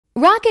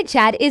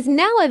Rocket.Chat is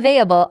now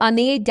available on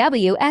the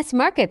AWS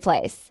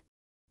Marketplace.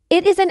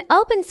 It is an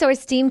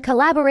open-source team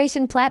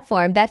collaboration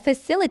platform that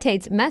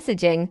facilitates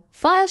messaging,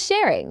 file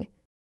sharing,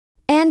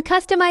 and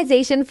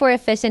customization for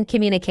efficient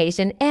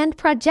communication and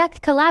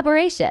project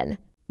collaboration.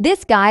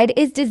 This guide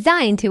is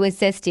designed to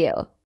assist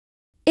you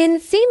in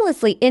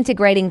seamlessly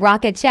integrating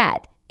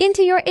Rocket.Chat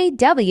into your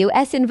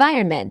AWS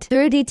environment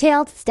through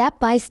detailed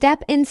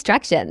step-by-step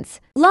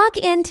instructions. Log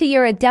into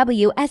your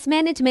AWS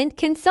Management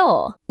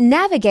Console.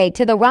 Navigate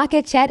to the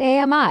Rocket.Chat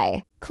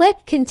AMI.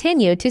 Click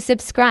Continue to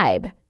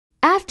subscribe.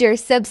 After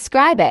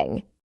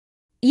subscribing,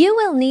 you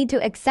will need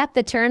to accept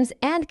the terms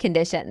and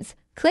conditions.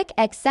 Click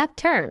Accept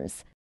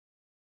Terms.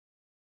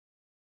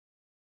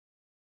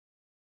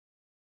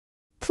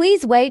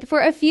 Please wait for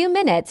a few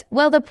minutes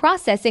while the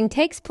processing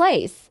takes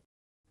place.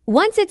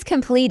 Once it's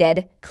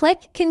completed,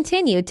 click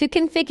Continue to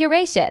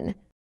Configuration.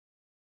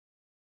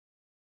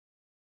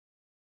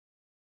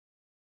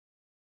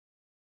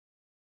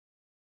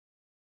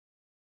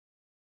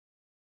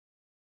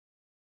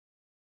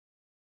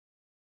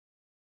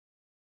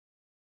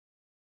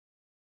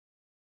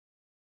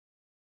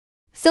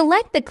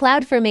 Select the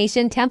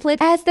CloudFormation template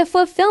as the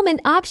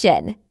fulfillment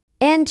option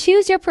and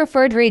choose your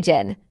preferred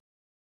region.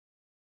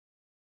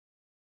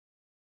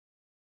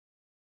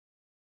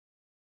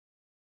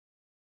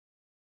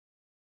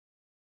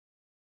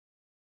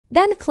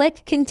 Then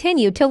click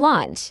Continue to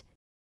launch.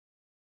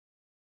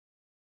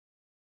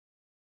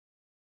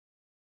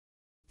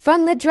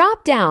 From the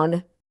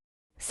drop-down,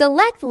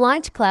 select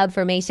Launch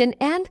CloudFormation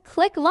and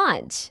click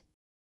Launch.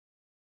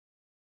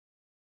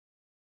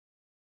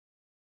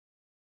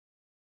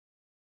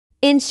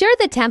 Ensure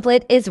the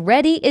template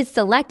is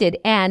selected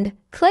and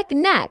click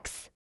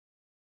Next.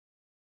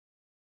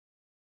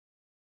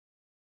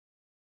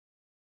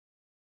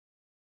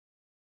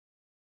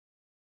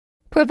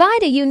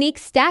 Provide a unique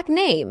stack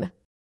name.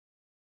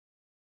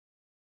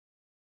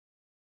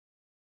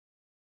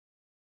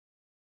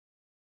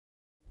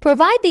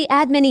 Provide the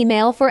admin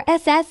email for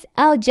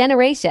SSL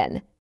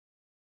generation.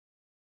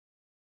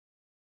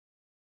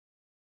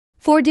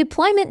 For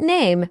deployment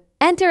name,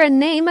 enter a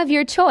name of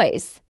your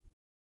choice.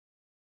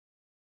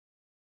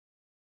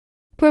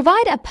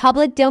 Provide a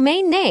public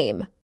domain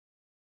name.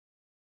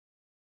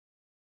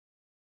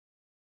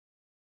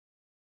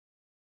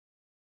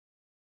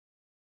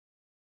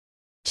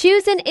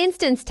 Choose an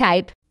instance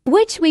type,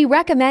 which we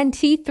recommend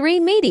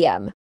T3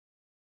 Medium.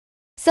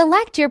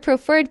 Select your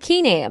preferred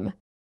key name.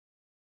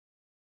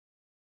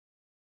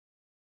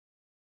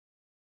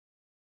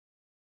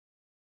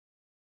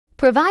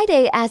 Provide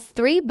a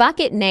S3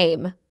 bucket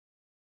name.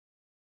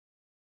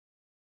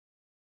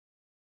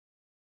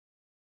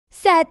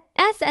 Set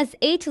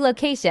SSH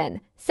location,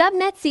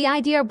 subnet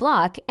CIDR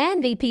block,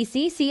 and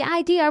VPC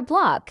CIDR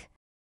block.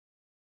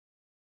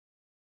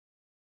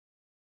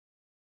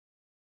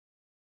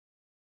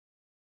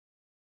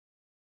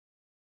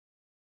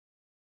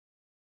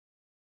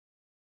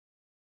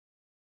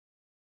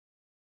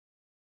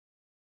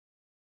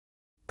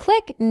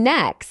 Click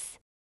Next.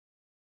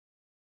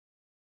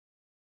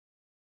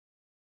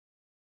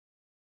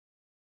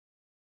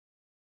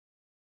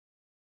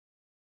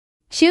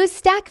 Choose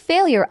Stack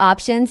Failure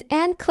options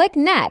and click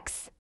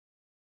Next.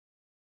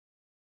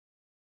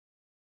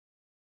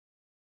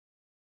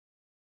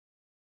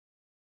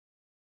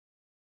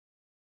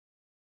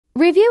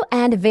 Review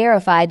and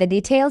verify the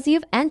details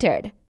you've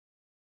entered.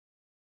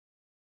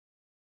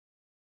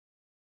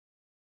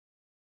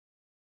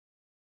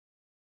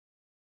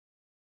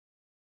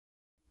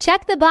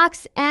 Check the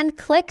box and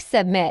click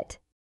Submit.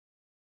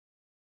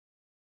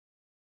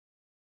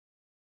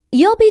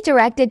 You'll be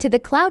directed to the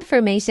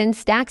CloudFormation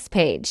Stacks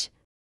page.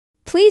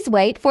 Please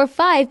wait for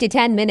 5 to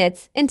 10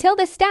 minutes until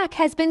the stack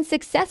has been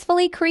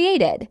successfully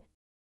created.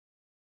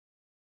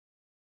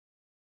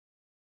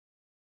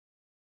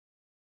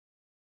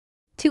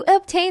 To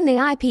obtain the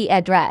IP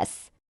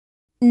address,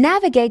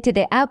 navigate to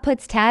the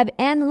Outputs tab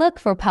and look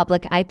for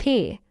Public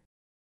IP.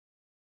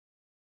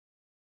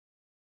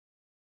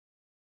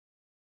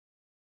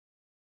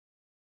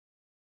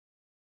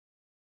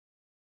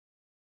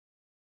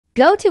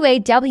 Go to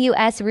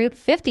AWS Route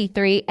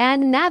 53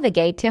 and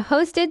navigate to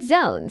Hosted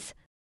Zones.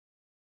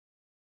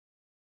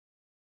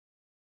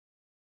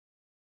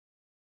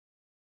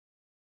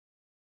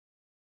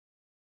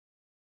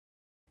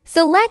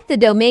 Select the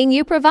domain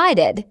you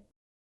provided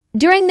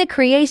during the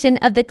creation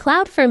of the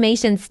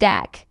CloudFormation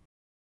stack.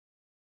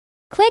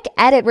 Click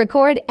Edit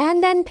Record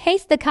and then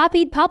paste the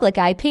copied public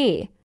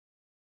IP.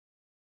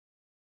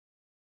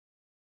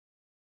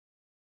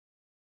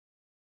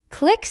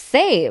 Click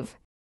Save.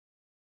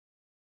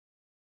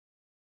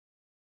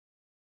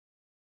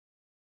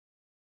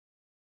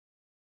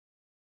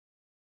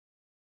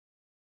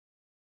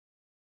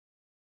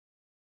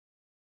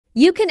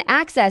 You can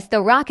access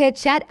the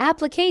Rocket.Chat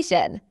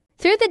application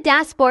through the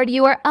dashboard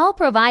URL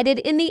provided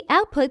in the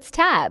Outputs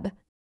tab.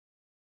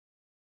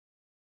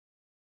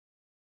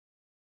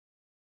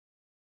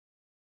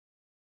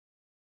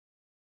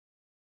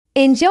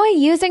 Enjoy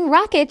using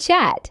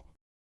Rocket.Chat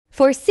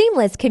for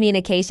seamless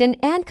communication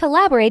and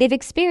collaborative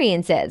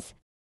experiences.